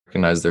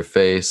recognize their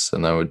face,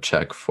 and then would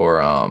check for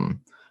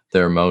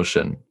their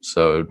emotion.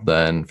 So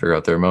then figure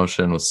out their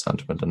emotion with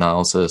sentiment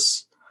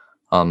analysis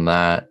on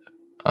that.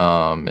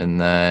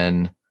 And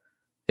then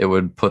it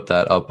would put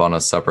that up on a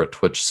separate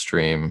Twitch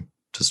stream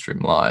to stream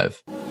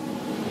live.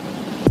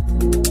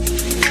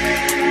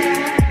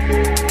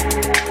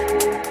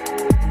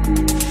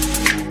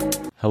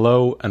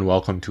 Hello, and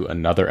welcome to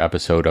another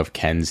episode of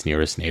Ken's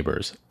Nearest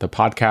Neighbors, the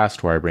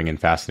podcast where I bring in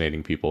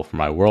fascinating people from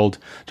my world,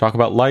 talk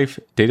about life,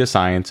 data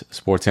science,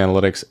 sports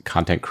analytics,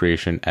 content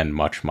creation, and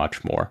much,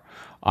 much more.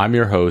 I'm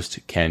your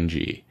host, Ken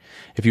G.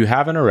 If you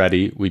haven't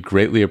already, we'd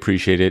greatly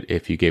appreciate it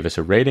if you gave us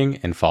a rating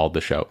and followed the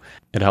show.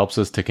 It helps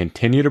us to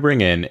continue to bring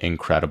in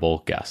incredible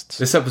guests.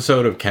 This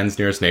episode of Ken's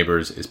Nearest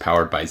Neighbors is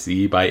powered by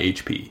Z by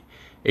HP,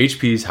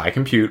 HP's high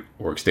compute,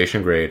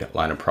 workstation grade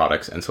line of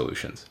products and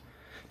solutions.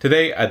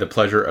 Today, I had the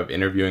pleasure of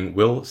interviewing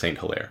Will St.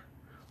 Hilaire.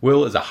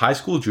 Will is a high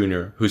school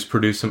junior who's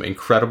produced some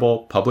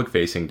incredible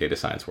public-facing data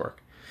science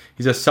work.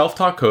 He's a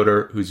self-taught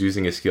coder who's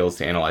using his skills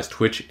to analyze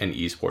Twitch and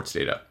esports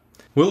data.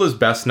 Will is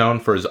best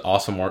known for his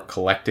awesome work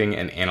collecting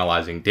and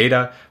analyzing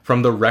data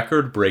from the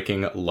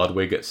record-breaking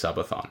Ludwig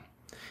subathon.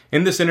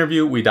 In this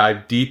interview, we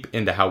dive deep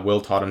into how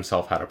Will taught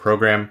himself how to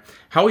program,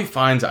 how he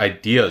finds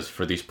ideas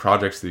for these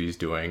projects that he's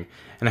doing,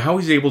 and how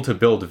he's able to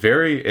build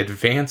very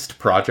advanced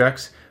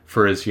projects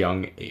for his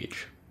young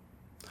age.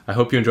 I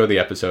hope you enjoy the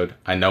episode.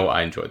 I know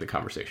I enjoyed the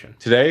conversation.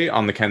 Today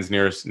on the Ken's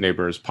Nearest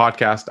Neighbors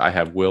podcast, I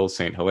have Will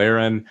St.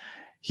 Hilaire.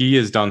 He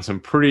has done some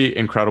pretty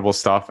incredible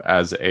stuff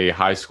as a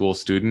high school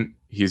student.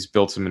 He's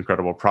built some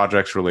incredible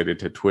projects related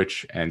to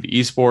Twitch and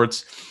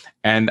esports.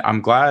 And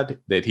I'm glad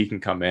that he can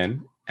come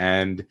in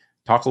and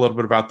talk a little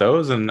bit about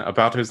those and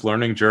about his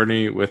learning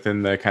journey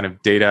within the kind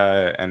of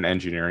data and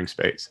engineering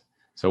space.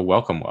 So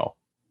welcome, Will.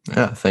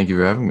 Yeah, thank you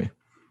for having me.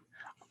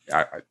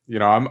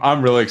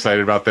 I'm really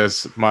excited about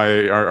this.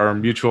 Our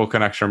mutual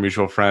connection, our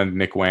mutual friend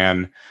Nick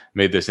Wan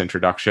made this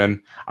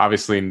introduction.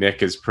 Obviously,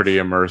 Nick is pretty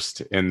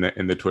immersed in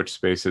the Twitch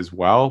space as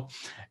well,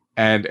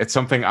 and it's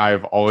something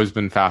I've always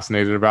been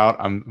fascinated about.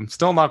 I'm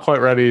still not quite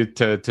ready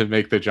to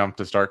make the jump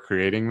to start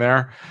creating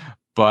there,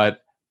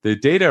 but the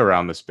data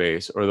around the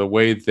space or the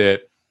way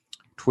that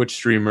Twitch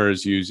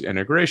streamers use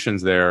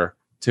integrations there,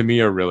 to me,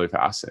 are really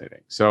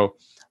fascinating. So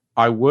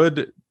I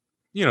would,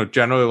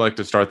 generally like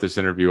to start this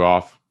interview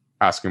off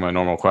asking my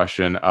normal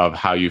question of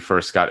how you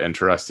first got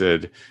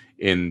interested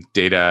in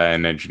data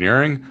and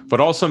engineering,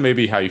 but also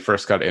maybe how you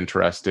first got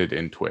interested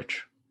in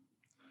Twitch.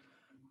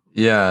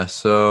 Yeah,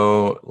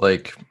 so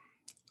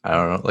I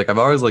don't know, I've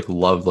always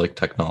loved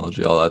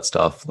technology, all that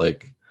stuff,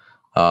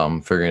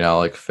 figuring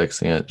out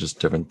fixing it,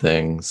 just different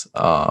things.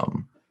 I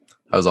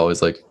was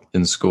always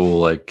in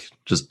school,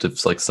 just if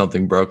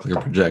something broke, like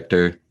a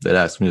projector, they'd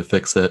ask me to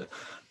fix it.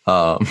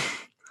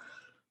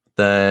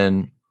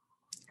 Then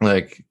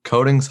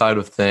coding side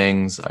of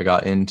things, I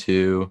got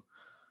into.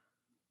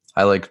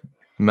 I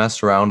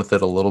messed around with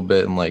it a little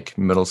bit in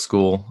middle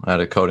school. I had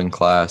a coding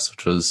class,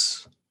 which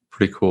was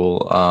pretty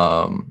cool,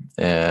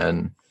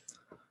 and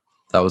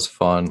that was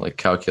fun,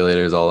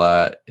 calculators, all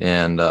that.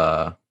 And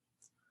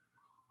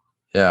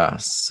yeah,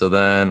 so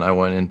then I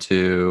went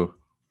into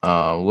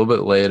a little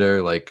bit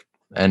later,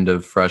 end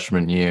of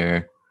freshman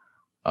year,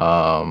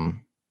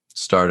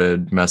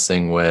 started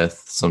messing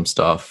with some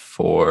stuff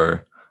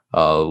for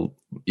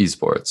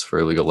esports,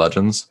 for League of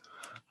Legends.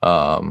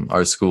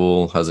 Our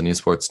school has an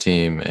esports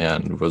team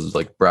and was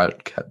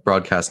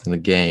broadcasting the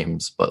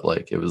games, but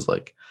it was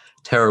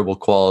terrible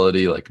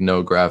quality,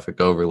 no graphic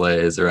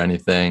overlays or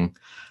anything.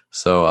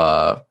 So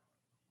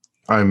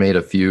I made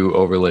a few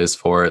overlays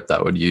for it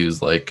that would use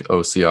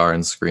OCR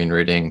and screen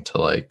reading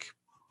to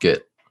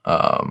get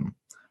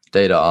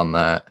data on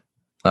that.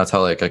 That's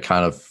how I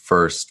kind of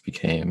first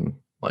became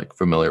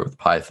familiar with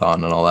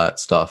Python and all that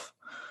stuff.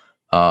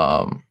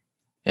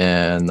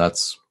 And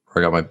that's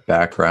where I got my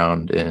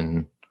background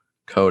in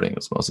coding.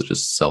 It's mostly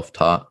just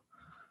self-taught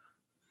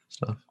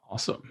stuff.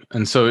 Awesome.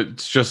 And so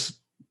it's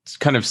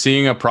kind of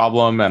seeing a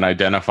problem and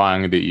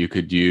identifying that you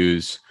could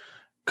use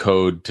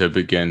code to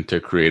begin to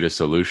create a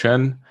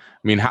solution.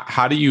 I mean,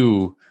 how do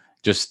you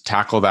just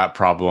tackle that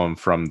problem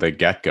from the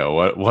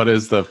get-go? What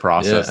is the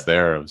process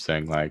there of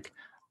saying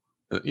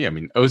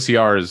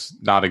OCR is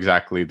not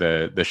exactly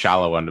the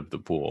shallow end of the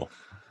pool.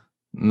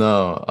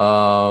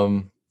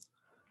 No.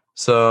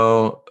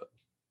 So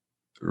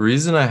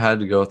reason I had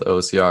to go with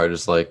OCR,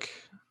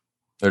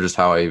 just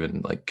how I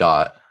even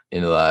got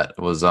into that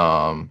was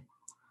I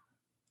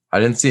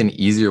didn't see an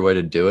easier way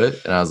to do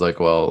it, and I was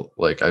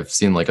I've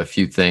seen a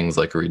few things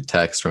read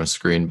text from a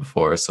screen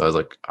before, so I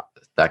was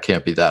that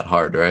can't be that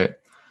hard, right?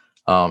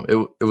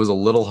 It was a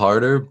little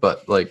harder,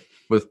 but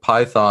with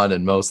Python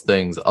and most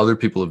things, other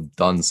people have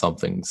done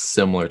something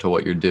similar to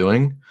what you're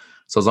doing.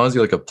 So as long as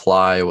you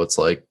apply what's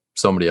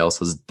somebody else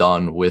has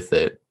done with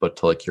it, but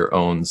to your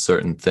own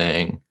certain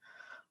thing.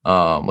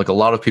 A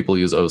lot of people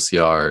use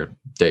OCR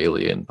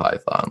daily in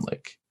Python.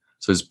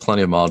 So there's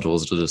plenty of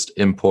modules to just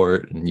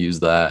import and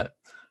use that.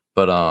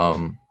 But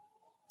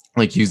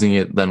using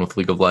it then with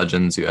League of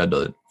Legends, you had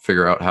to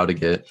figure out how to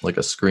get a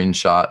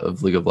screenshot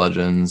of League of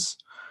Legends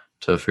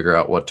to figure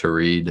out what to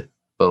read.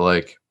 But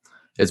like,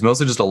 it's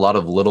mostly just a lot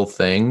of little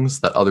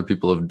things that other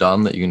people have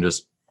done that you can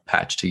just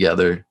patch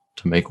together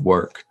to make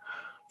work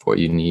for what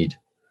you need,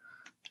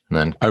 and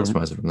then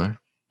customize it from there.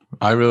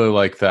 I really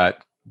like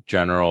that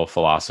general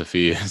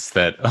philosophy, is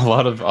that a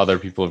lot of other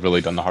people have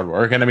really done the hard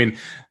work. And I mean,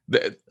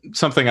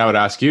 something I would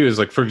ask you is,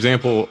 like, for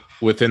example,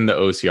 within the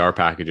OCR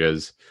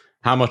packages,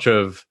 how much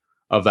of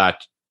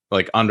that,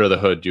 like, under the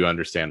hood, do you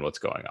understand what's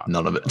going on?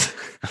 None of it.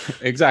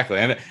 Exactly.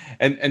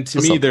 And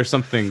to me, there's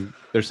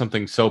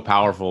something so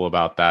powerful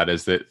about that,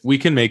 is that we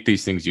can make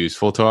these things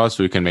useful to us.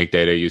 We can make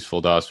data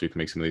useful to us. We can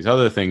make some of these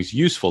other things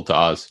useful to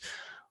us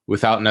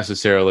without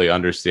necessarily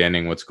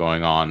understanding what's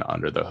going on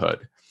under the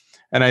hood.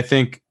 And I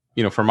think,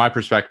 from my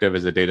perspective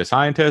as a data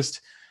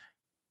scientist,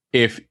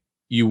 if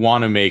you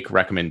want to make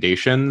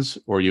recommendations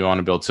or you want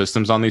to build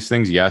systems on these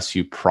things, yes,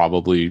 you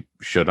probably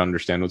should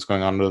understand what's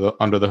going on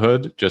under the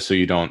hood, just so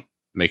you don't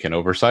make an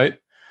oversight.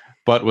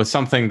 But with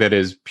something that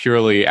is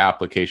purely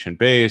application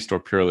based or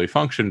purely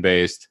function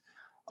based,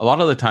 a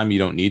lot of the time you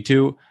don't need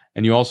to,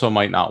 and you also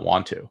might not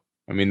want to.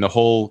 I mean, the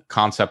whole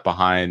concept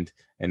behind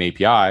an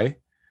API,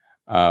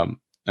 an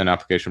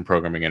application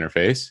programming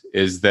interface,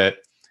 is that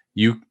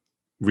you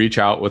reach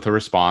out with a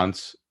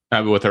response,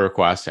 with a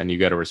request, and you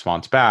get a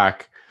response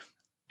back,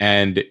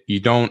 and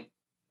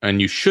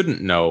you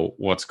shouldn't know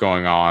what's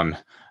going on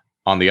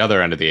the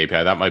other end of the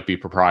API. That might be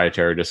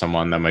proprietary to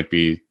someone. That might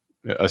be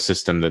a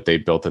system that they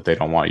built that they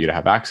don't want you to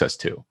have access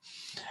to.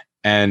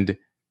 And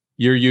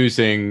you're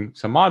using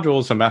some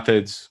modules, some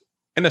methods,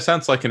 in a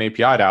sense, like an API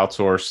to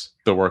outsource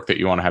the work that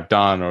you want to have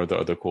done or the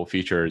other cool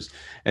features.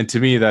 And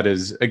to me, that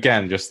is,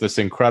 again, just this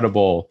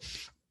incredible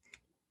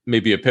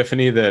maybe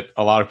epiphany that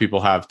a lot of people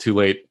have too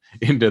late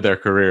into their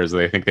careers.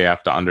 They think they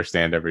have to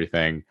understand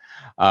everything.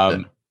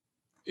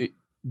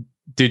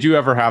 Did you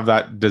ever have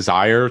that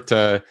desire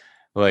to,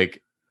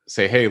 like,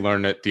 say, hey,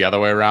 learn it the other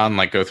way around,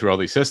 like go through all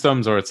these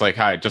systems? Or it's like,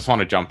 hi, I just want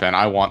to jump in.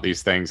 I want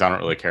these things. I don't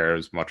really care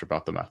as much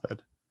about the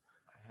method.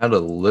 I had a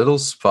little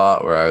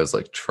spot where I was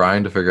like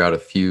trying to figure out a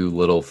few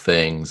little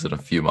things in a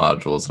few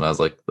modules. And I was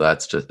like,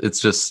 it's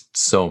just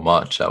so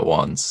much at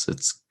once.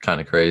 It's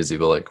kind of crazy.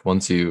 But like,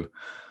 once you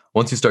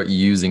start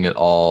using it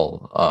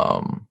all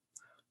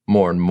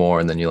more and more,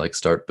 and then you like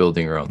start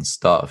building your own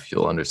stuff,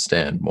 you'll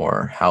understand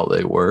more how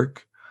they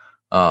work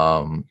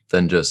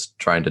than just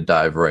trying to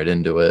dive right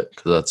into it,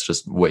 because that's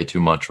just way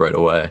too much right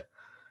away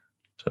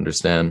to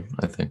understand,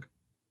 I think.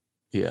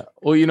 Yeah.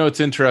 Well, it's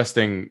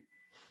interesting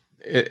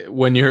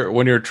when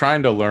you're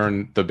trying to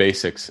learn the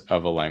basics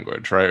of a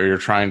language, right? Or you're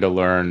trying to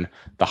learn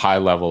the high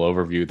level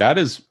overview, that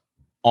is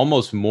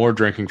almost more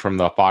drinking from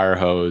the fire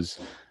hose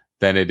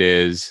than it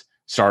is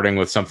starting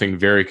with something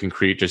very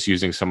concrete, just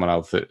using someone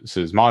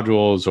else's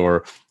modules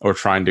or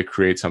trying to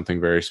create something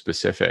very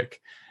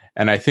specific.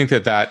 And I think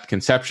that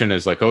conception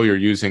is like, oh, you're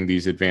using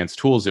these advanced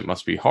tools, it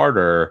must be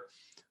harder.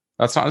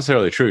 That's not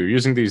necessarily true. You're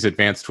using these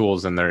advanced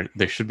tools and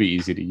they should be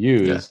easy to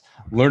use.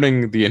 Yeah.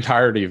 Learning the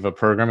entirety of a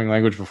programming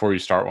language before you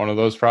start one of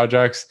those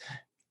projects,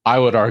 I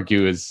would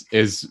argue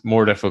is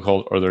more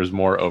difficult, or there's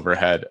more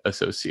overhead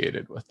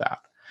associated with that.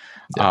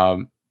 Yeah.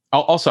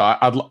 Also,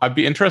 I'd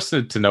be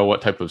interested to know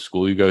what type of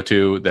school you go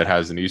to that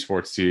has an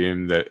esports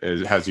team that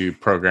has you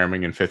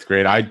programming in 5th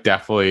grade. I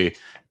definitely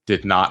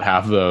did not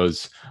have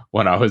those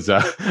when I was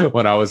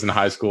in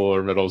high school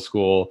or middle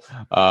school.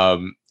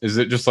 Is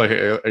it just like,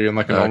 are you in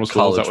like a normal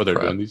school? Is that what they're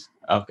doing these?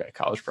 Okay,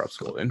 college prep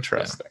school.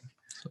 Interesting.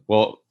 Yeah.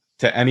 Well,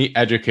 to any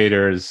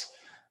educators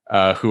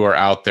who are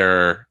out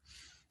there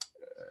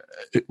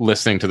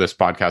listening to this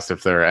podcast,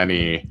 if there are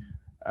any,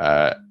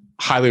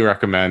 highly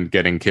recommend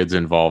getting kids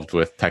involved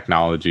with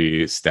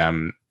technology,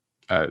 STEM,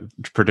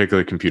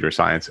 particularly computer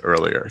science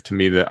earlier. To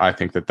me, I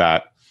think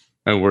that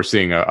and we're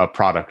seeing a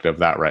product of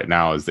that right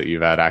now, is that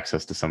you've had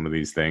access to some of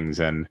these things.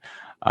 And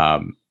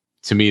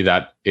to me,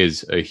 that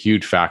is a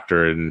huge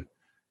factor in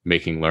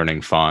making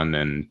learning fun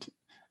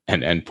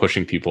and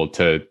pushing people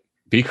to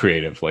be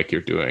creative like you're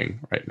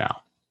doing right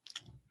now.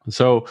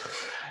 So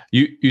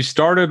you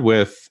started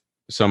with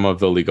some of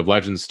the League of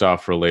Legends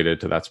stuff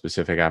related to that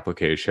specific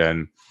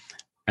application,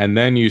 and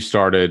then you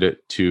started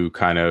to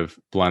kind of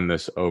blend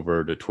this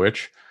over to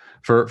Twitch.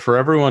 For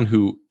everyone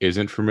who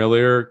isn't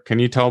familiar, can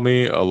you tell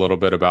me a little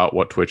bit about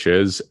what Twitch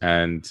is,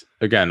 and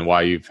again,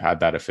 why you've had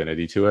that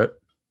affinity to it?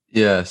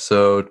 Yeah,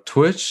 so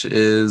Twitch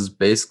is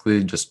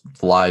basically just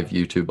live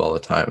YouTube all the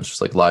time. It's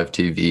just like live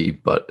TV,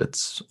 but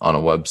it's on a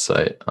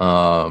website.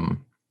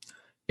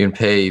 You can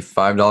pay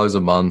 $5 a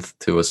month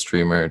to a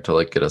streamer to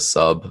like get a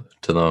sub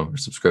to them or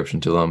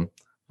subscription to them.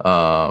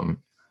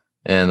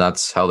 And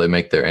that's how they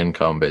make their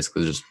income,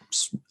 basically just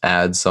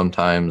ads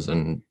sometimes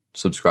and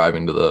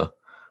subscribing to the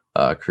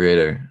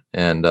creator.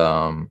 And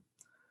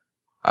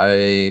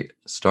I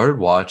started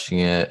watching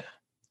it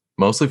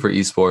mostly for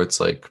esports,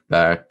 like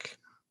back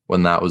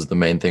when that was the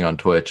main thing on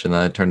Twitch, and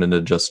then it turned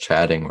into just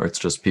chatting, where it's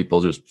just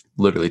people just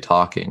literally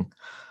talking.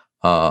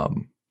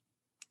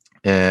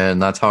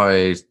 And that's how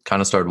I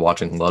kind of started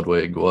watching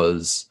Ludwig.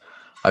 Was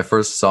I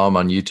first saw him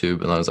on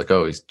YouTube, and I was like,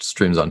 oh, he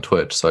streams on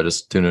Twitch, so I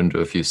just tuned into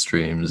a few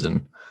streams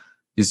and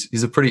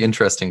he's a pretty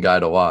interesting guy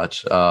to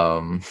watch.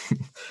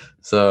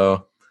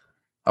 So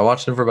I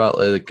watched him for about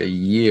like a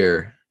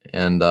year,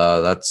 and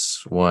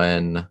that's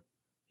when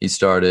he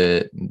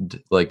started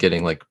like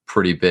getting like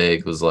pretty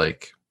big. It was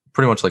like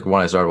pretty much like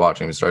when I started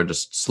watching him, he started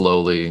just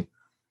slowly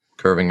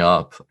curving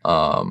up.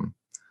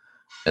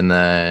 And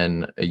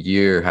then a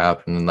year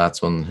happened, and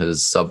that's when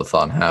his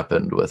subathon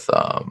happened with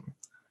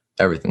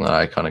everything that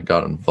I kind of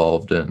got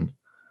involved in.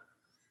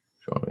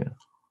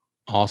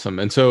 Awesome.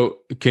 And so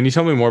can you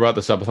tell me more about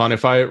the subathon?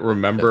 If I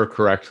remember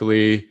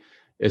correctly,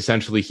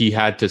 essentially he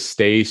had to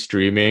stay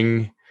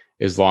streaming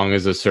as long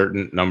as a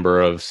certain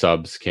number of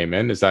subs came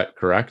in. Is that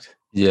correct?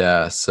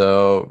 Yeah,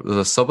 so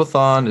the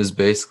subathon is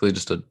basically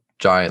just a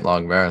giant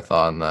long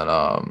marathon that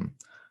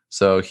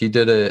so he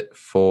did it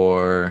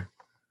for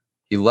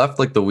he left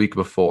like the week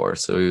before.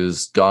 So he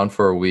was gone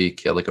for a week.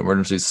 He had like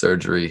emergency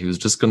surgery. He was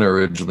just gonna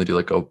originally do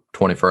like a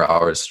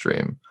 24-hour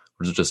stream,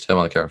 which is just him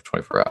on the camera for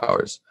 24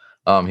 hours.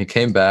 He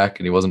came back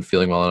and he wasn't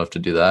feeling well enough to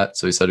do that.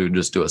 So he said he would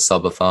just do a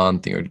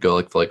subathon thing. It would go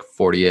like for like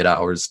 48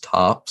 hours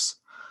tops.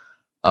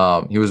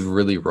 He was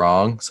really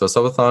wrong. So a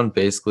subathon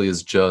basically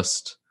is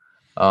just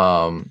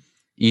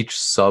each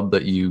sub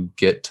that you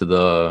get to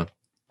the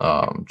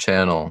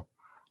channel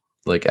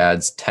like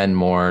adds 10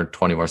 more,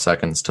 20 more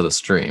seconds to the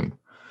stream.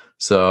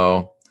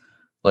 So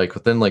like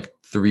within like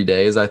 3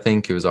 days, I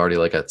think it was already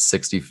like at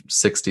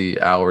 60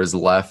 hours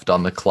left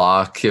on the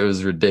clock. It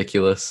was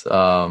ridiculous.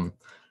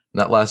 And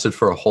that lasted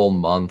for a whole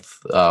month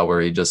where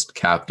he just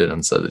capped it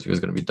and said that he was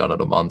going to be done at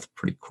a month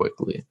pretty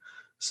quickly.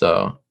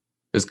 So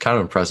it was kind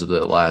of impressive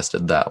that it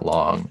lasted that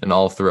long. And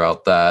all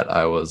throughout that,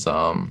 I was,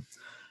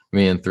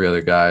 me and three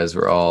other guys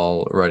were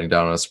all writing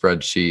down on a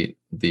spreadsheet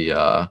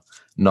the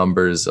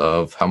numbers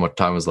of how much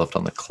time was left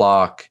on the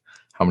clock,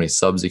 how many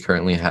subs he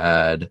currently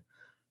had,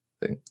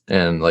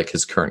 and like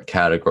his current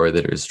category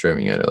that he was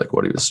streaming in, or like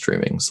what he was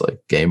streaming. So like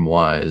game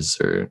wise,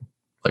 or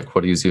like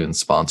what he was even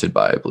sponsored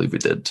by, I believe he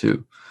did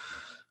too.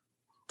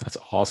 That's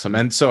awesome.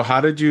 And so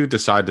how did you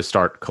decide to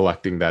start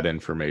collecting that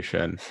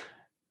information?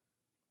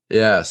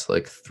 Yes,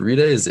 like 3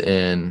 days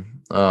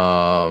in,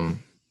 I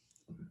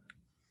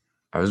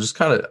was just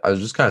kind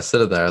of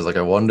sitting there. I was like,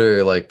 I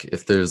wonder like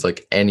if there's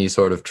like any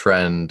sort of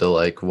trend to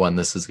like when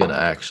this is gonna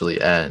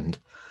actually end.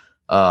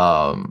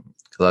 Because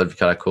that'd be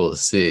kind of cool to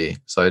see.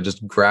 So I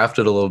just graphed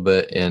it a little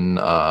bit in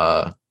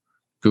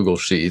Google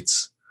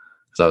Sheets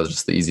because that was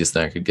just the easiest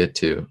thing I could get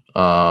to.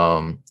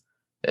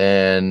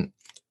 And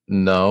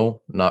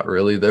no, not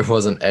really. There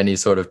wasn't any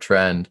sort of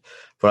trend.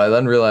 But I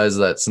then realized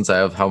that since I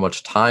have how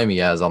much time he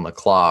has on the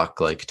clock,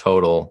 like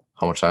total,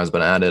 how much time has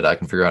been added, I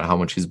can figure out how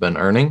much he's been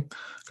earning.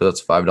 Because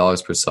that's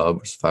 $5 per sub,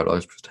 which is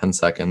 $5 per 10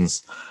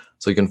 seconds.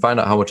 So you can find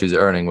out how much he's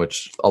earning,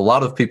 which a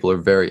lot of people are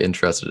very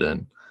interested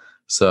in.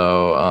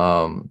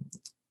 So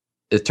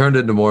it turned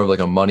into more of like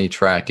a money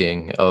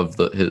tracking of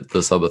the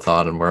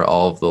subathon and where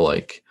all of the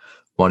like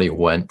money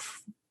went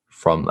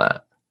from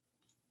that.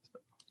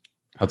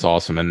 That's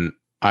awesome. And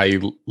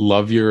I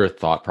love your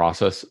thought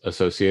process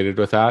associated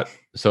with that.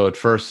 So it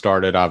first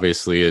started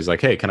obviously is like,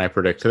 hey, can I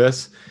predict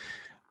this?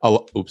 A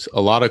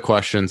lot of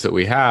questions that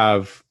we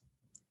have,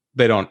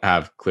 they don't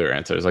have clear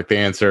answers. Like they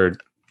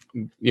answered,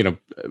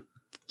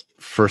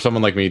 for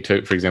someone like me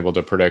to, for example,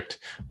 to predict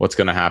what's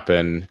going to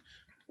happen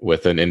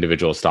with an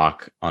individual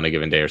stock on a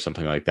given day or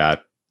something like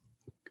that,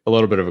 a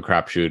little bit of a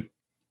crapshoot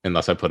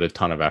unless I put a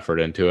ton of effort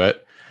into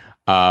it.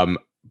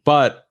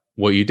 But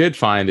what you did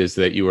find is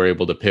that you were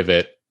able to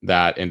pivot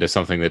that into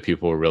something that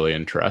people were really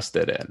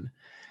interested in.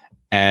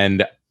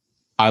 And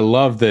I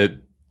love that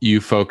you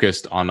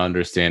focused on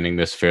understanding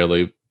this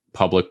fairly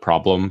public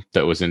problem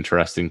that was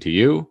interesting to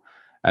you.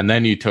 And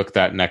then you took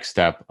that next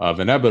step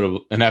of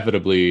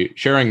inevitably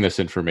sharing this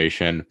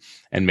information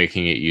and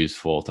making it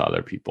useful to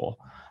other people.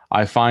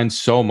 I find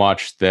so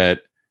much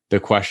that the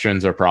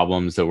questions or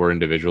problems that we're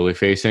individually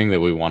facing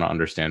that we want to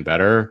understand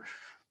better,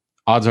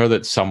 odds are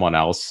that someone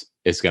else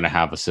is going to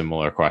have a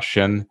similar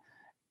question.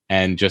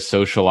 And just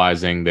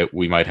socializing that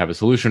we might have a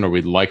solution or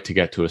we'd like to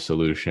get to a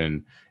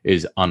solution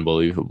is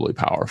unbelievably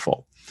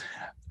powerful.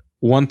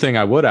 One thing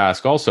I would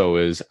ask also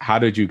is, how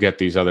did you get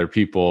these other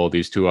people,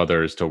 these two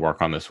others, to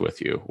work on this with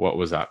you? What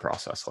was that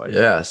process like?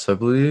 Yes, I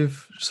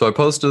believe. So I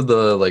posted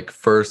the like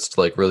first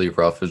like really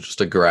rough, it was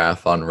just a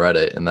graph on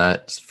Reddit, and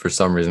that for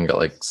some reason got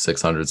like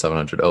 600,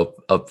 700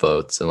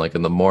 upvotes. And like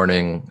in the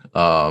morning,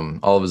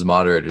 all of his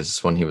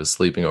moderators, when he was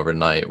sleeping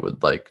overnight,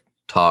 would like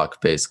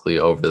talk basically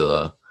over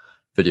the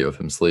video of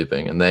him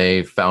sleeping. And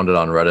they found it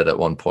on Reddit at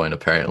one point,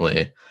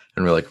 apparently,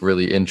 and were like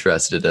really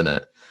interested in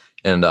it.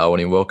 And when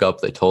he woke up,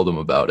 they told him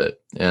about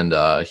it. And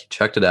he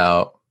checked it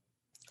out,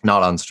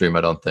 not on stream,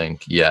 I don't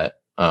think, yet.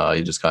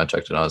 He just kind of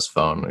checked it on his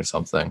phone or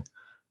something.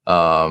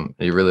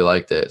 He really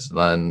liked it. So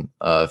then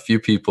a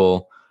few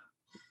people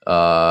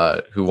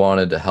who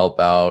wanted to help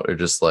out or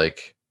just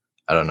like,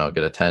 I don't know,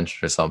 get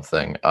attention or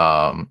something,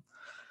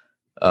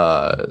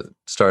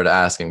 started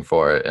asking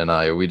for it. And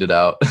I weeded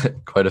out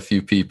quite a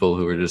few people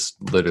who were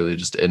just literally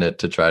just in it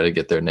to try to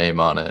get their name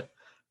on it.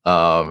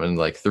 And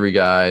like three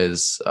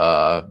guys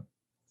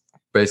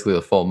basically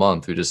the full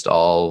month, we just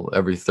all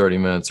every 30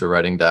 minutes were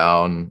writing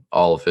down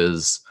all of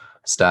his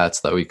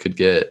stats that we could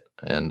get.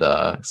 And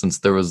since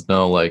there was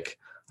no like,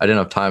 I didn't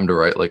have time to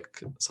write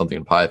like something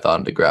in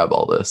Python to grab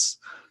all this,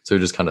 so we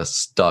just kind of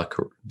stuck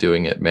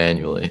doing it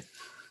manually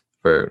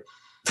for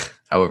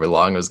however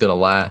long it was gonna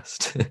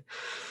last.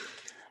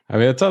 I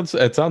mean, it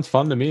sounds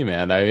fun to me,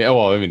 man.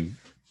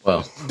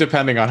 Well,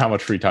 depending on how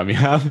much free time you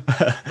have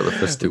for the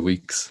first 2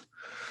 weeks.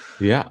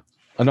 Yeah.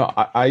 No,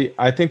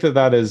 I think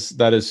that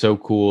is so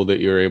cool that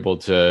you're able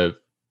to,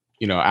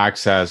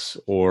 access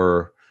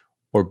or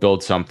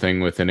build something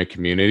within a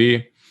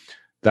community.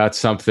 That's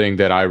something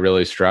that I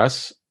really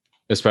stress,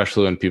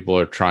 especially when people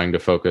are trying to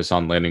focus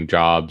on landing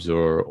jobs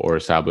or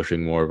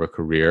establishing more of a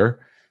career.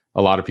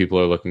 A lot of people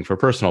are looking for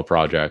personal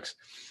projects.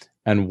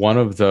 And one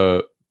of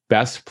the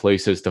best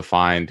places to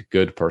find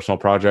good personal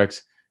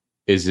projects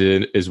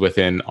is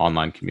within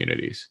online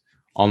communities.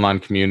 Online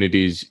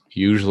communities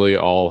usually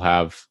all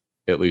have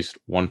at least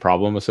one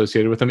problem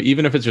associated with them,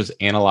 even if it's just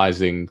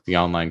analyzing the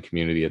online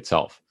community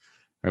itself.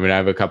 I mean, I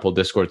have a couple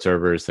Discord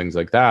servers, things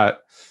like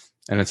that.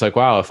 And it's like,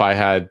 wow, if I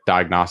had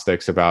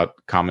diagnostics about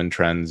common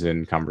trends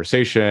in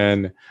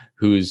conversation,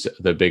 who's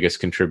the biggest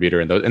contributor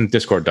in those, and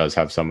Discord does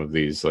have some of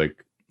these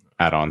like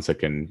add-ons that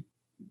can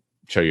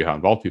show you how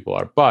involved people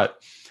are.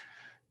 But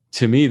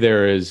to me,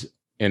 there is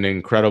an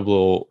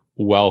incredible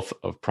wealth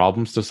of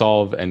problems to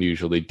solve and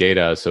usually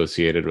data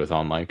associated with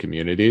online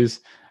communities.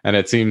 And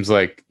it seems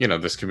like,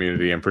 this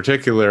community in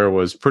particular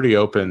was pretty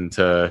open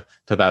to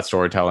that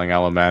storytelling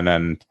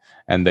element,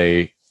 and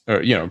they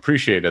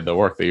appreciated the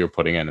work that you're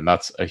putting in. And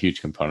that's a huge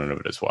component of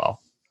it as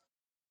well.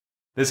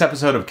 This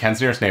episode of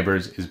Ken's Nearest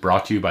Neighbors is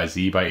brought to you by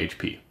Z by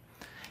HP.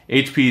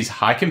 HP's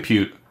high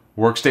compute,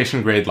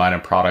 workstation grade line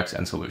of products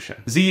and solutions.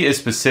 Z is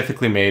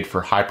specifically made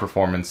for high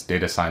performance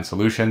data science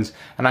solutions,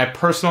 and I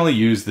personally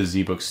use the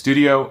ZBook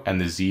Studio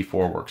and the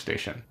Z4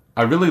 workstation.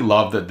 I really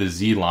love that the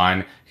Z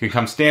line can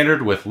come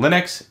standard with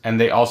Linux,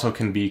 and they also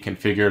can be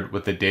configured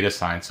with the data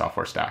science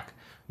software stack.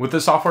 With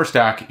the software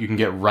stack, you can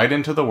get right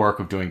into the work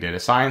of doing data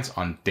science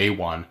on day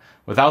one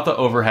without the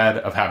overhead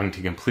of having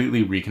to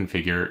completely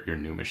reconfigure your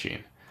new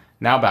machine.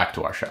 Now back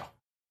to our show.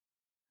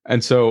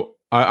 And so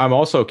I'm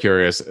also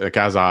curious, like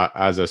as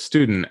a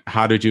student,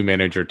 how did you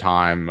manage your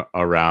time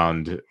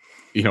around,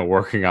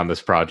 working on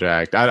this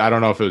project? I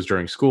don't know if it was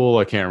during school.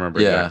 I can't remember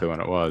exactly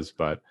when it was,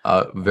 but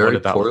very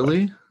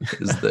poorly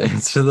is the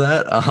answer to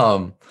that.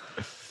 I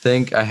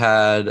think I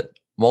had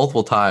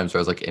multiple times where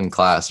I was like in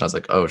class and I was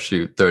like, oh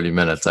shoot, 30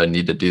 minutes, I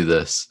need to do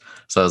this.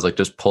 So I was like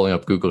just pulling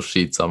up Google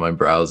Sheets on my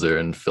browser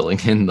and filling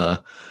in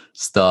the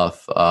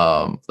stuff.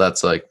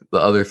 That's like the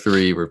other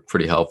three were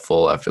pretty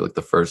helpful after like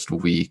the first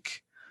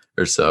week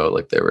or so.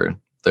 Like they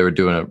were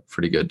doing it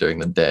pretty good during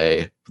the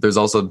day. But there's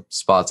also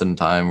spots in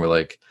time where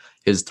like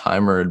his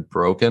timer had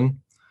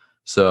broken.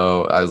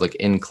 So I was like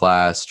in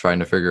class trying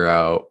to figure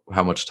out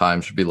how much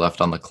time should be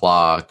left on the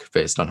clock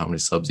based on how many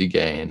subs he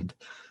gained,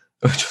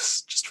 which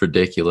was just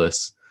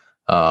ridiculous.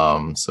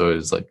 So it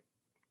was like,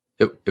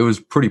 it was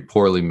pretty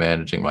poorly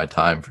managing my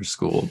time for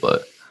school,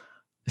 but.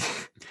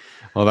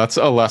 Well, that's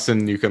a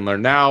lesson you can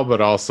learn now,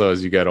 but also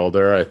as you get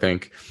older, I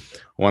think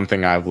one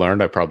thing I've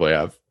learned, I probably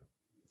have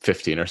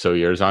 15 or so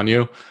years on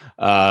you,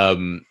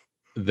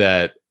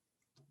 that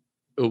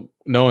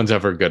no one's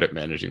ever good at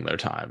managing their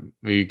time.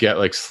 You get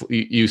like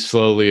you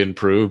slowly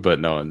improve, but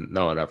no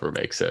one ever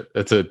makes it.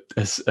 It's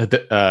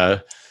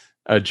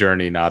a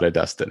journey, not a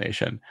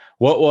destination.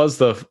 What was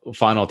the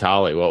final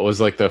tally? What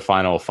was like the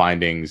final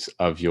findings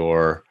of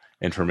your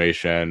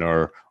information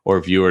or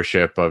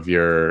viewership of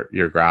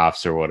your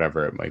graphs or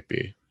whatever it might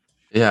be?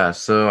 Yeah,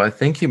 so I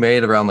think he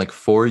made around like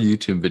 4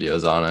 YouTube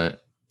videos on it,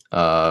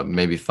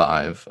 maybe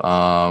 5,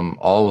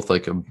 all with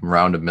like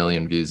around 1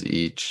 million views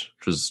each,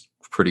 which was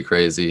pretty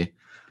crazy.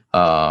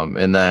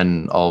 And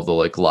then all of the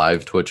like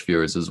live Twitch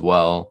viewers as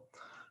well.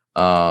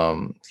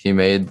 He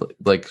made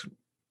like,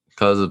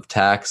 because of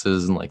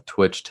taxes and like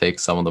Twitch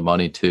takes some of the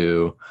money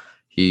too.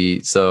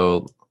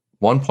 So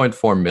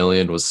 1.4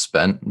 million was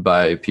spent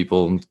by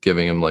people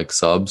giving him like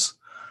subs.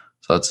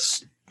 So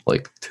that's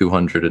like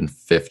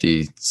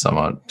 270 some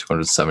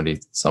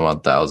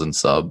odd thousand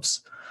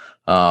subs.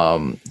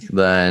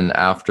 Then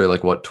after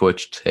like what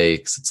Twitch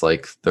takes, it's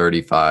like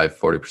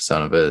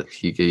 40% of it.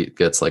 He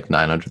gets like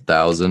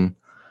 900,000.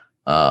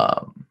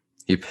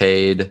 He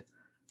paid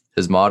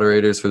his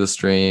moderators for the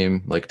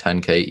stream like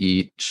 10K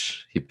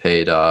each. He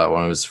paid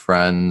one of his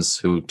friends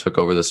who took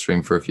over the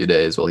stream for a few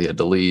days while he had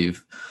to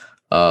leave,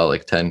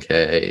 like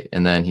 10K.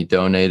 And then he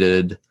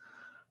donated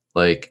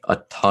like a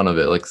ton of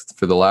it. Like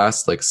for the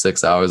last like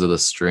 6 hours of the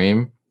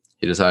stream,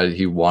 he decided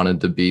he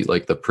wanted to beat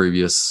like the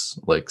previous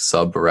like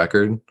sub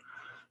record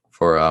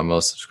for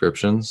most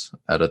subscriptions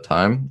at a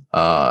time.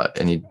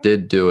 And he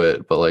did do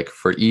it, but like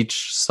for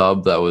each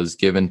sub that was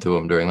given to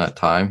him during that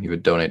time, he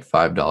would donate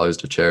 $5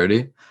 to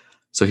charity.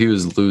 So he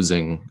was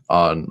losing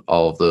on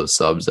all of those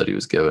subs that he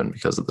was given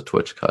because of the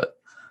Twitch cut.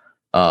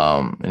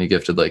 And he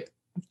did like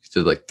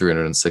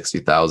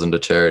 360,000 to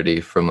charity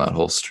from that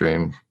whole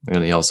stream.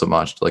 And he also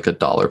matched like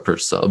 $1 per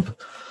sub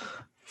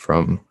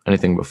from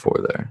anything before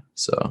there.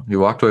 So he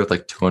walked away with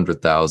like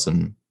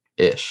 200,000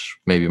 ish,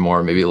 maybe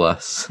more, maybe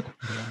less.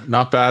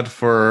 Not bad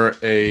for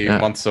a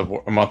month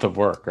of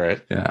work,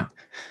 right? Yeah.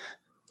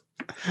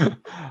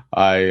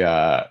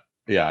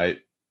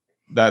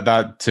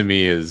 That to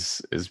me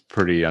is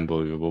pretty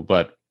unbelievable.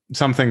 But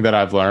something that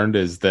I've learned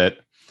is that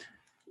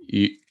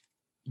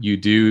you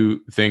do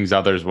things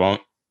others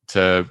won't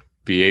to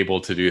be able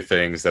to do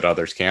things that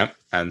others can't.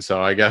 And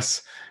so I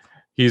guess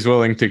he's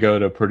willing to go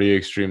to pretty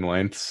extreme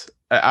lengths.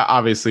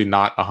 Obviously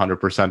not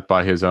 100%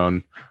 by his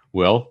own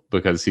will,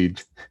 because he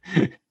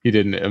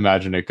didn't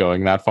imagine it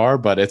going that far,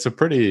 but it's a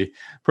pretty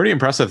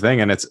impressive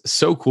thing. And it's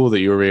so cool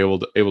that you were able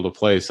to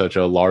play such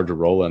a large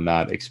role in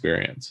that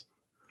experience.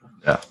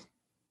 Yeah.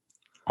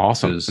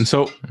 Awesome. And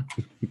so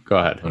go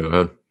ahead.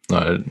 Go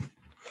ahead.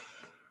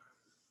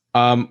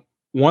 No,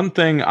 one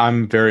thing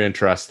I'm very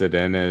interested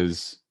in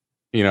is,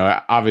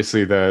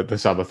 obviously the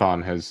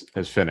subathon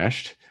has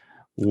finished.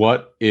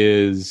 What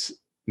is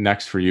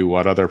next for you?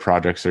 What other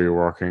projects are you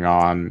working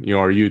on?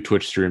 Are you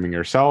Twitch streaming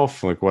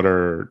yourself? Like, what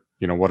are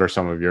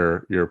some of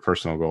your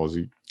personal goals?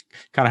 You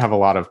kind of have a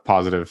lot of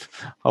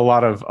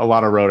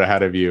road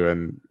ahead of you,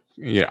 and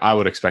I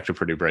would expect a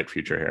pretty bright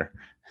future here.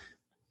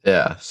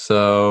 Yeah.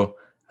 So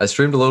I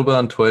streamed a little bit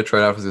on Twitch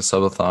right after the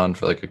subathon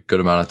for like a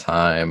good amount of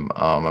time.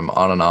 I'm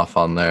on and off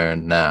on there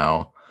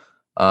now.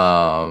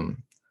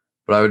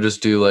 But I would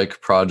just do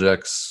like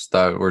projects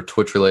that were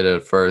Twitch related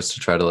at first to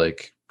try to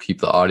like keep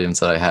the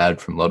audience that I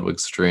had from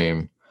Ludwig's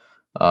stream.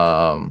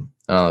 And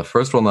the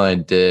first one that I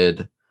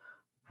did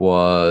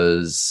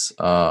was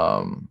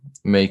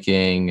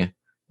making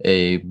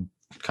a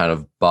kind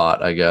of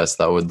bot, I guess,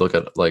 that would look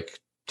at like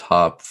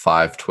top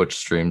 5 Twitch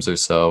streams or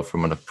so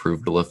from an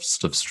approved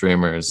list of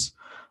streamers.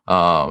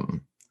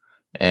 And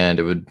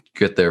it would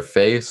get their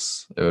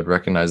face, it would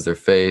recognize their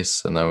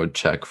face, and then would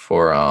check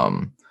for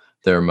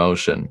their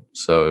emotion.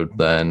 So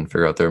then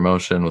figure out their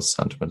emotion with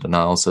sentiment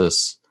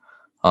analysis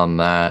on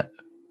that.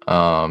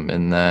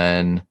 And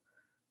then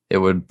it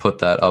would put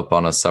that up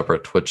on a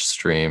separate Twitch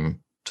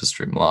stream to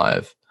stream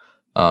live.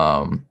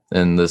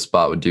 And this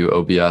bot would do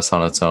OBS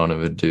on its own. It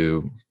would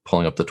do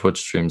pulling up the Twitch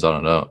streams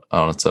on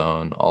its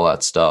own, all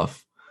that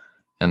stuff.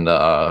 And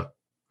I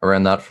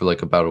ran that for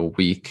like about a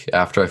week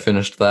after I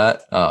finished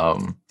that. I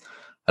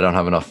don't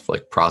have enough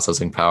like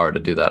processing power to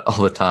do that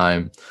all the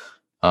time.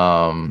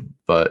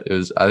 But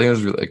I think it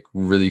was really,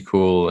 really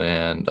cool.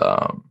 And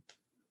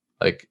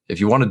like if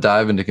you want to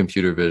dive into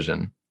computer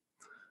vision,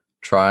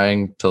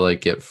 trying to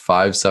like get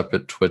 5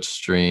 separate Twitch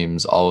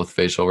streams, all with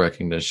facial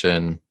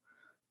recognition,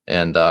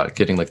 and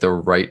getting like the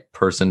right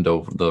person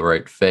to the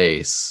right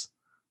face,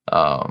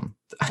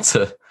 it's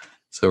a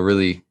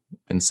really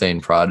insane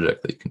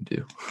project that you can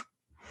do.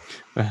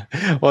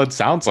 Well, it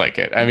sounds like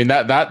it. I mean,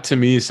 that to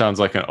me sounds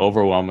like an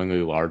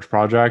overwhelmingly large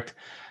project.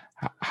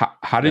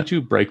 How did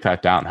you break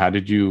that down? How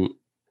did you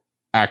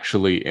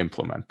actually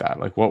implement that?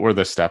 Like, what were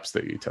the steps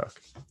that you took?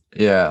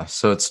 Yeah,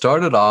 so it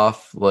started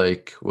off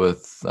like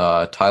with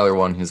Tyler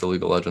One. He's a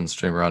League of Legends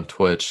streamer on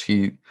Twitch.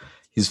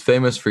 He's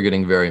famous for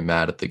getting very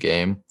mad at the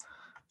game.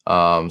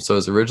 So it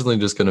was originally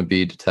just going to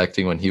be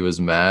detecting when he was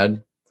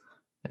mad,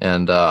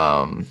 and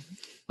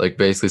like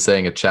basically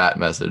saying a chat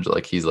message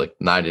like he's like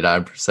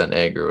 99%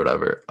 angry or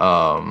whatever.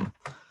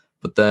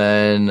 But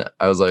then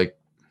I was like,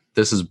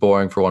 this is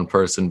boring for one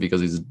person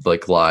because he's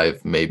like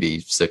live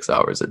maybe 6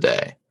 hours a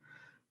day.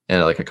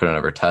 And like I couldn't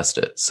ever test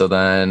it. So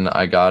then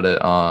I got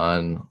it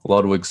on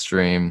Ludwig's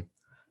stream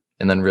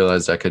and then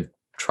realized I could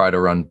try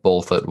to run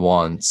both at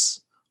once,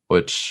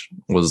 which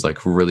was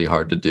like really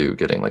hard to do,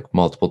 getting like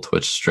multiple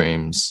Twitch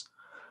streams.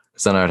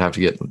 Because then I would have to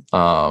get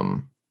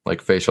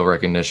like facial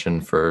recognition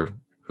for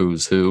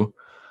who's who.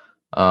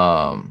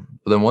 But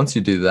then once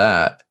you do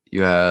that,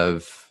 you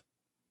have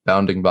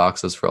bounding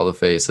boxes for all the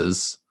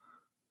faces.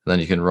 And then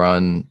you can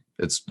run,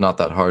 it's not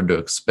that hard to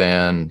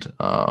expand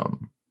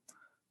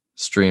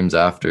streams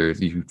after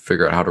you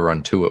figure out how to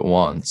run 2 at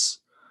once.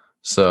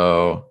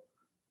 So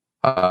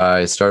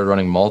I started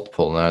running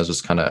multiple, and I was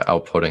just kind of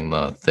outputting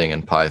the thing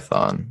in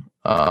Python.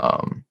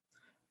 Then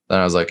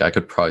I was like, I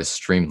could probably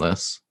stream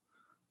this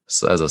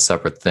as a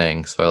separate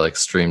thing. So I like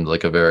streamed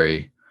like a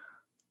very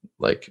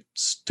like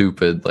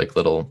stupid like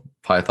little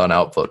Python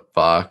output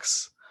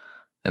box.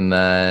 And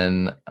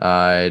then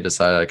I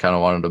decided I kind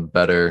of wanted a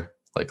better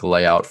like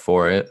layout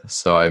for it.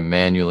 So I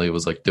manually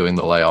was like doing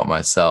the layout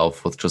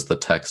myself with just the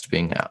text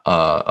being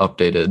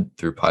updated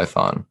through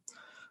Python.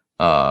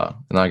 And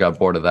then I got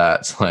bored of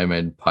that. So I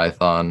made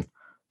Python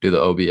do the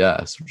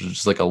OBS, which is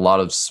just like a lot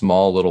of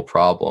small little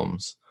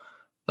problems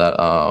that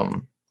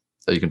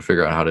that you can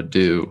figure out how to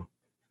do,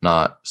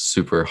 not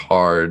super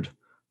hard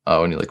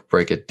when you like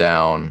break it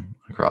down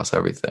across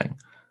everything.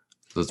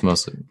 So it's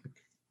mostly.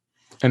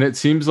 And it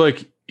seems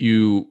like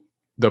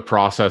the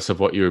process of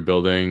what you were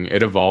building,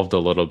 it evolved a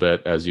little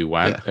bit as you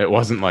went. Yeah. It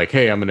wasn't like,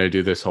 hey, I'm going to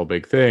do this whole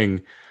big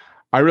thing.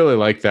 I really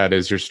like that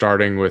is you're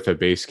starting with a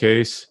base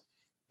case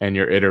and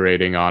you're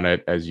iterating on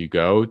it as you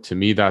go. To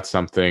me, that's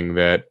something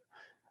that,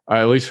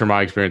 at least from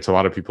my experience, a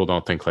lot of people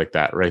don't think like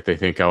that, right? They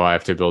think, oh, I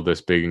have to build this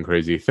big and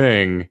crazy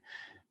thing.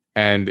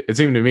 And it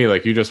seemed to me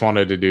like you just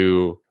wanted to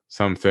do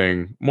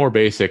something more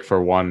basic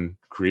for one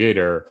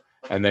creator.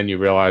 And then you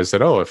realize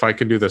that, oh, if I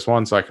can do this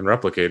once, I can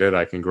replicate it,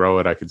 I can grow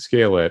it, I can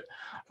scale it.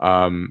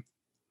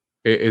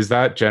 Is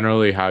that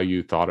generally how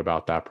you thought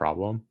about that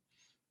problem?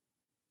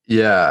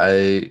 Yeah,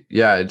 it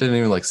didn't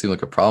even like seem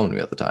like a problem to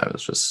me at the time. It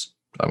was just,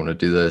 I'm gonna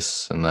do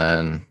this, and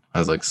then I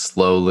was like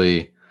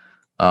slowly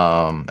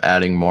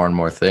adding more and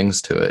more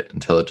things to it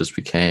until it just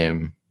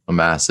became a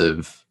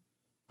massive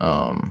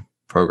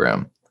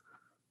program.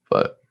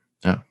 But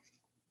yeah.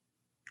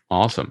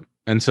 Awesome.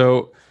 And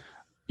so,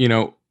 you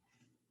know,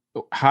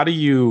 how do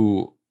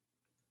you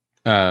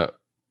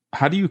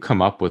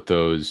come up with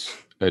those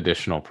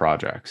additional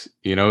projects?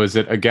 You know, is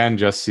it again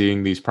just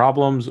seeing these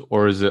problems,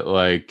 or is it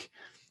like,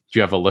 do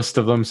you have a list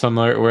of them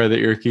somewhere that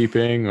you're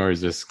keeping, or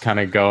is this kind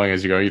of going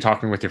as you go? You're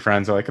talking with your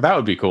friends, like that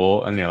would be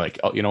cool, and you're like,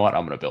 oh, you know what,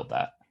 I'm going to build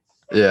that.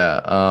 Yeah,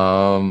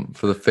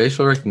 for the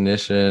facial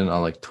recognition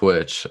on like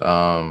Twitch,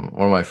 one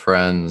of my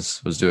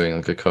friends was doing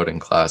like a coding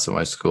class at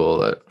my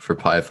school for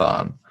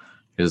Python.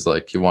 He was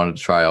like, he wanted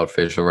to try out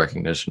facial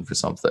recognition for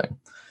something.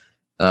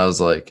 And I was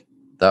like,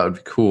 that would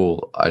be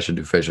cool. I should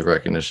do facial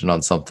recognition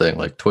on something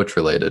like Twitch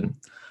related.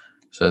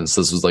 Since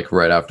this was like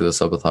right after the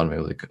subathon,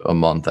 maybe like a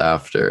month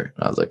after.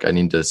 And I was like, I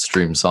need to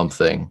stream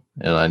something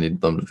and I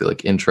need them to be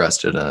like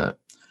interested in it.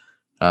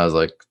 I was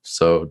like,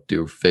 so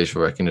do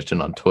facial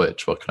recognition on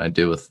Twitch. What can I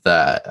do with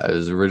that? I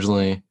think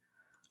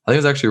it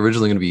was actually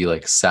originally going to be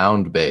like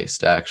sound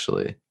based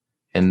actually.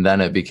 And then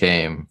it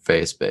became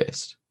face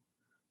based.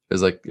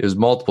 It was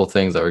multiple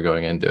things that were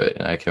going into it.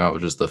 And I came out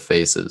with just the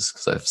faces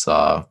because I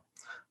saw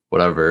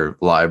whatever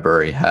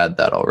library had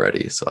that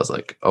already. So I was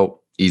like, oh,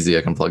 easy.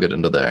 I can plug it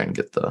into there and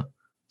get the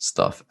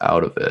stuff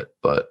out of it.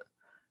 But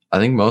I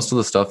think most of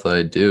the stuff that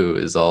I do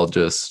is all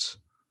just,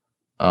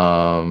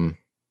 I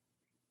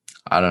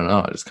don't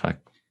know. I just kind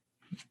of,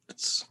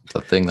 it's the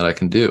thing that I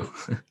can do.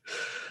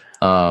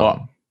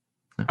 Well,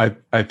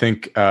 I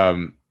think,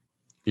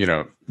 you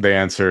know, the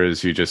answer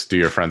is you just do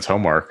your friend's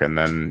homework and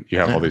then you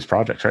have all these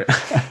projects, right?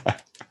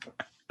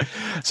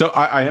 So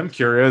I am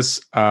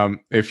curious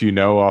if you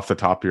know off the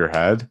top of your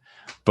head,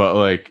 but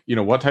like, you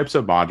know, what types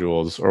of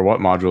modules or what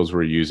modules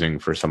were you using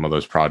for some of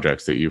those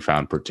projects that you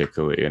found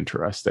particularly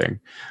interesting?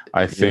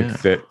 I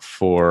think that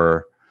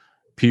for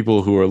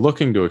people who are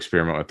looking to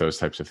experiment with those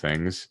types of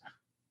things,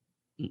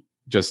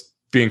 just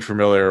being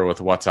familiar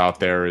with what's out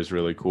there is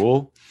really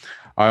cool.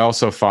 I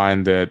also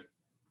find that,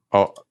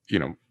 you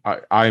know,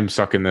 I'm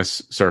stuck in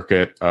this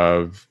circuit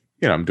of,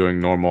 you know, I'm doing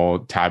normal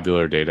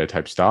tabular data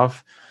type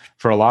stuff.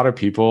 For a lot of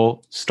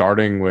people,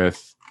 starting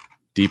with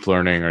deep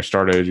learning or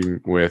starting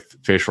with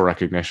facial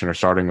recognition or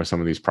starting with some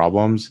of these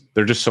problems,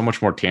 they're just so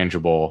much more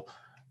tangible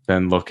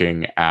than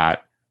looking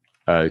at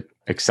a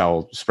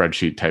Excel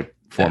spreadsheet type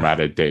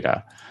formatted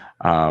data.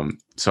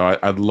 So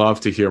I'd love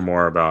to hear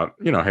more about,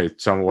 you know, hey,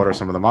 what are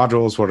some of the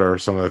modules? What are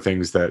some of the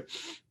things that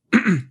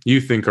you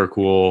think are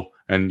cool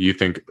and you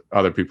think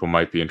other people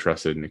might be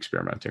interested in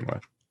experimenting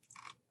with?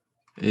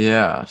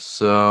 Yeah.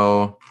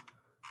 So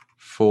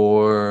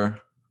for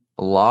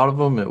a lot of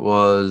them, it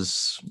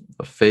was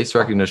a face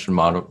recognition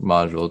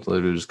module. It's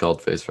literally just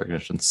called face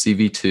recognition.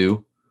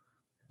 CV2.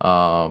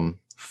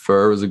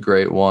 Fur was a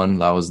great one.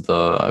 That was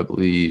I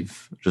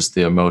believe, just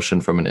the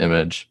emotion from an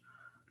image.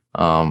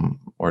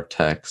 Or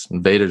text.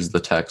 And Vader's the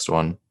text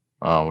one,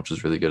 which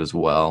is really good as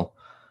well.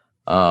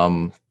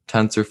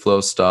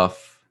 TensorFlow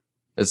stuff,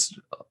 it's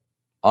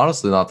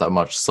honestly not that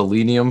much.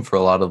 Selenium for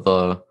a lot of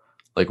the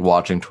like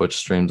watching Twitch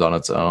streams on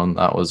its own,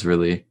 that was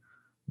really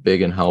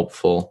big and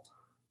helpful.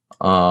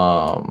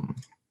 What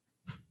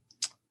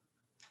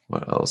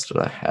else did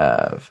I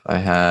have?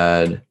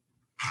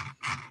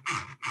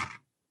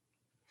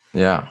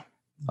 Yeah,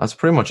 that's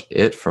pretty much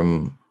it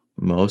from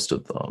most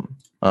of them.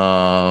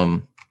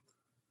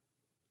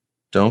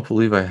 Don't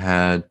believe I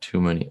had too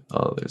many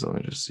others. Let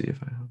me just see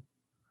if I have.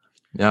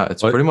 Yeah,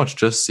 it's pretty much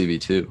just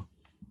CV2.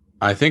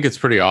 I think it's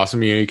pretty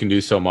awesome. You know, you can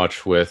do so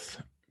much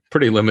with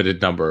pretty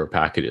limited number of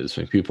packages.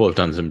 I mean, people have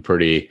done some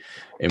pretty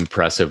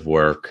impressive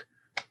work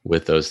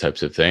with those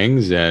types of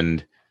things.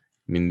 And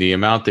I mean, the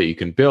amount that you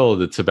can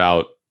build, it's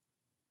about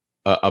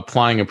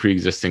applying a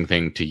pre-existing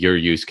thing to your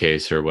use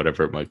case or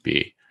whatever it might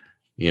be.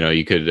 You know,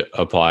 you could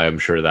apply, I'm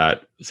sure,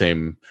 that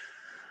same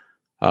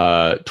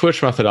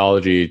Twitch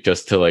methodology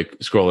just to like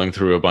scrolling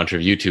through a bunch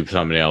of YouTube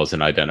thumbnails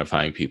and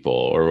identifying people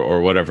or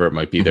whatever it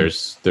might be.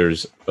 Mm-hmm.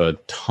 There's a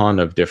ton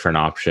of different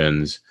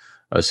options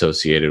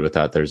associated with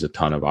that. There's a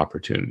ton of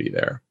opportunity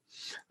there.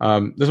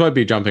 This might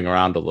be jumping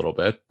around a little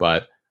bit,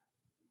 but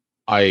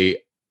I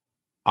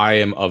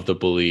am of the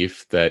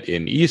belief that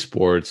in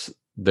esports,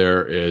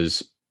 there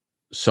is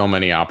so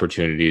many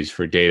opportunities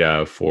for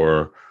data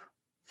for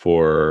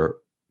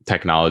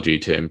technology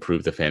to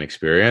improve the fan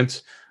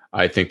experience.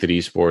 I think that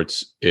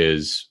esports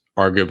is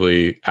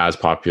arguably as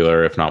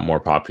popular, if not more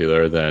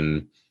popular,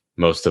 than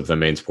most of the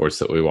main sports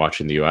that we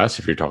watch in the US,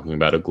 if you're talking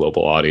about a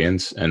global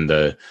audience and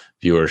the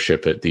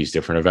viewership at these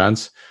different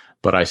events.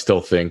 But I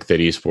still think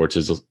that esports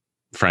is,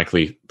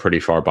 frankly,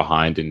 pretty far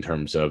behind in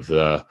terms of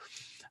the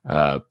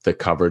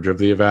coverage of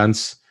the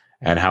events.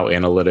 and how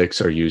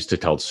analytics are used to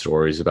tell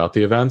stories about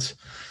the events.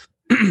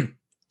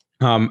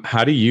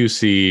 How do you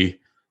see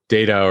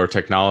data or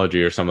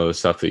technology or some of the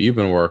stuff that you've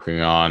been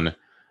working on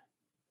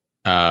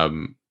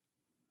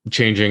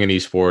changing in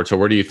esports, or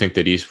where do you think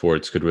that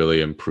esports could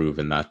really improve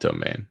in that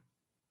domain?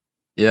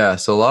 Yeah,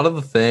 so a lot of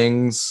the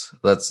things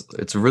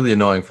it's really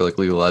annoying for like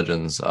League of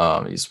Legends,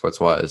 esports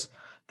wise.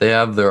 They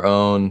have their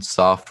own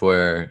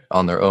software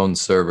on their own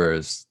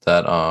servers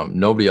that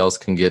nobody else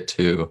can get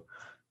to,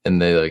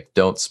 and they like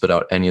don't spit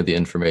out any of the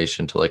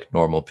information to like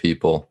normal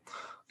people.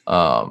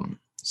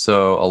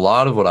 So a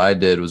lot of what I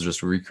did was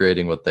just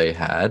recreating what they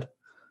had.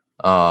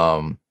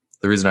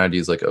 The reason I had to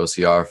use like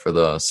OCR for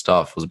the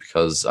stuff was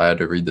because I had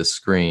to read the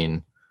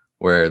screen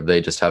where they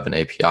just have an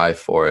API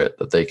for it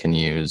that they can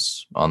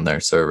use on their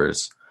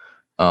servers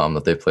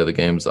that they play the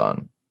games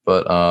on.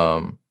 But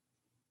I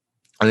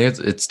think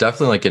it's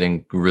definitely like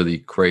getting really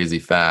crazy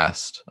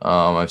fast.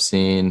 I've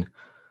seen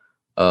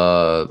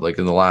like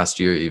in the last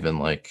year even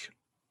like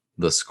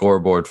the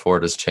scoreboard for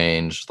it has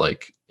changed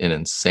like an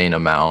insane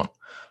amount.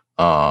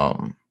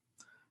 The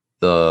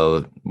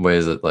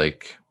ways that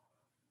like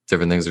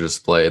different things are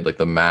displayed, like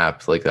the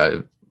map, like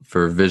that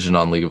for vision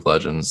on League of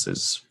Legends,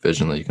 there's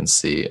vision that you can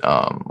see.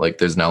 Like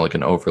there's now like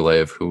an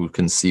overlay of who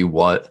can see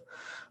what,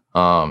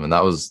 and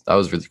that was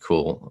really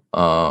cool.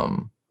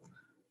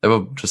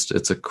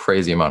 It's a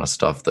crazy amount of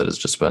stuff that has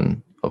just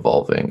been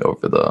evolving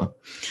over the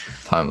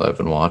time that I've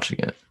been watching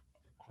it.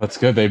 That's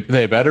good.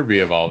 They better be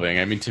evolving.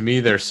 I mean, to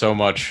me, there's so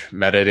much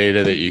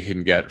metadata that you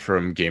can get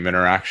from game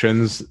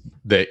interactions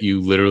that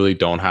you literally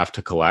don't have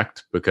to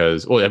collect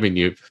because, well, I mean,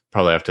 you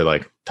probably have to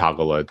like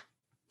toggle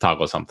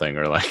something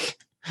or like,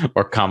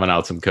 or comment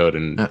out some code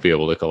and be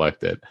able to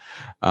collect it.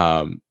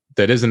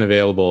 That isn't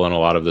available in a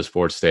lot of the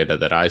sports data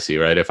that I see,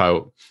 right? If I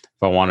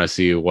want to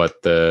see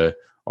what the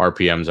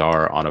RPMs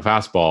are on a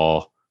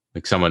fastball,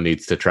 like someone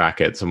needs to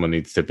track it. Someone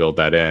needs to build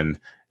that in.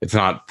 It's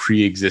not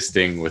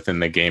pre-existing within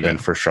the game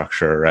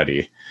infrastructure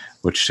already,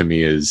 which to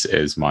me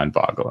is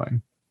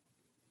mind-boggling.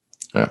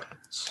 Yeah.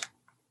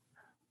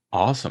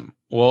 Awesome.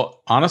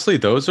 Well, honestly,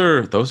 those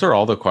are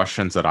all the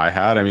questions that I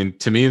had. I mean,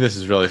 to me, this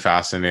is really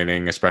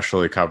fascinating,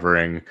 especially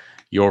covering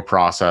your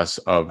process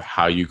of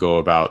how you go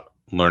about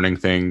learning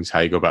things, how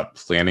you go about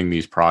planning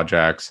these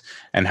projects,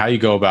 and how you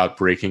go about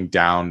breaking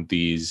down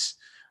these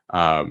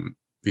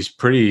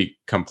pretty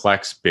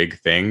complex, big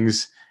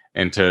things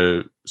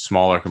into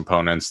smaller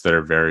components that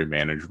are very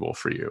manageable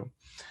for you.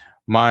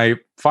 My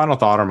final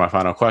thought or my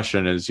final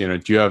question is, do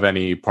you have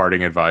any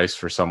parting advice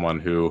for someone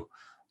who,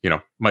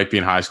 might be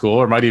in high school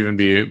or might even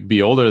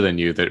be older than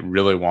you that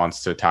really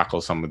wants to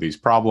tackle some of these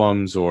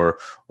problems or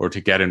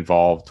to get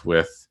involved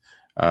with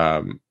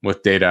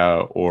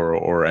data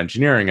or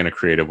engineering in a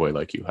creative way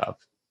like you have?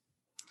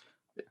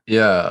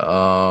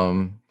 Yeah,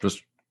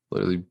 just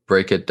literally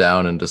break it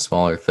down into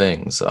smaller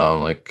things.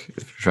 Like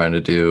if you're trying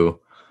to do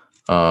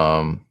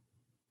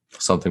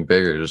something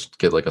bigger, just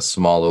get like a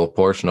small little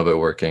portion of it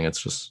working.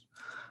 It's just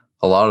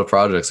a lot of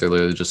projects are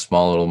literally just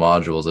small little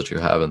modules that you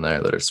have in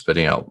there that are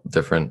spitting out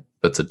different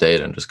bits of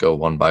data and just go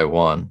one by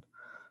one.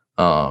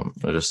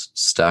 Just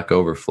Stack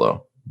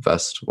Overflow,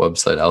 best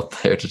website out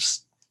there to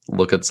just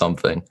look at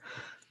something.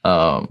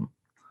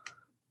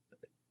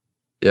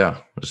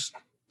 Just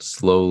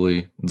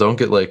slowly, don't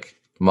get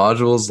like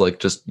modules, like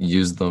just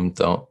use them.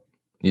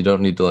 You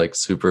don't need to like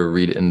super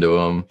read into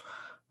them.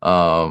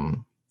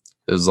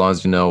 As long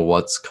as you know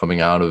what's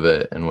coming out of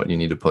it and what you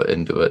need to put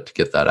into it to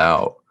get that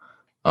out.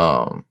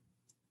 And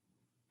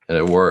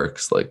it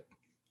works. Like,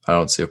 I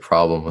don't see a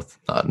problem with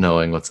not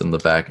knowing what's in the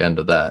back end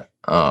of that.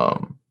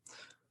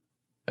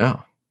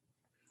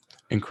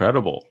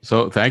 Incredible.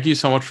 So thank you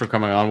so much for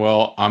coming on,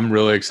 Will. I'm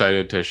really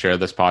excited to share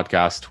this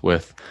podcast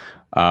with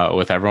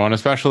everyone,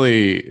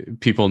 especially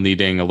people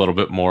needing a little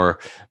bit more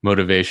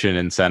motivation,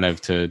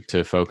 incentive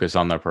to focus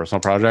on their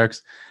personal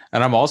projects.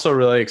 And I'm also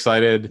really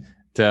excited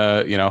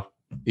to,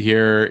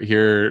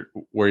 hear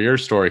where your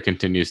story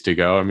continues to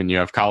go. I mean, you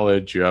have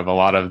college, you have a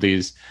lot of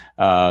these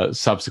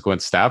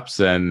subsequent steps,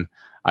 and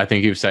I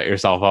think you've set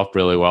yourself up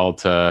really well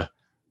to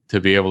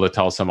be able to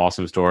tell some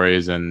awesome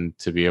stories and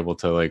to be able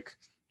to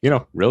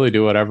really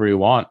do whatever you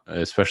want,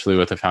 especially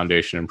with a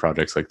foundation and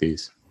projects like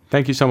these.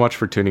 Thank you so much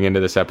for tuning into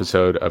this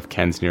episode of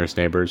Ken's Nearest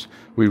Neighbors.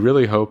 We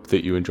really hope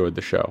that you enjoyed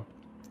the show.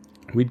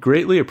 We'd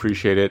greatly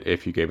appreciate it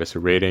if you gave us a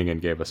rating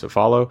and gave us a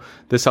follow.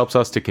 This helps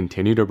us to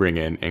continue to bring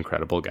in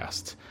incredible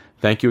guests.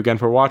 Thank you again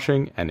for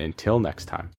watching, and until next time.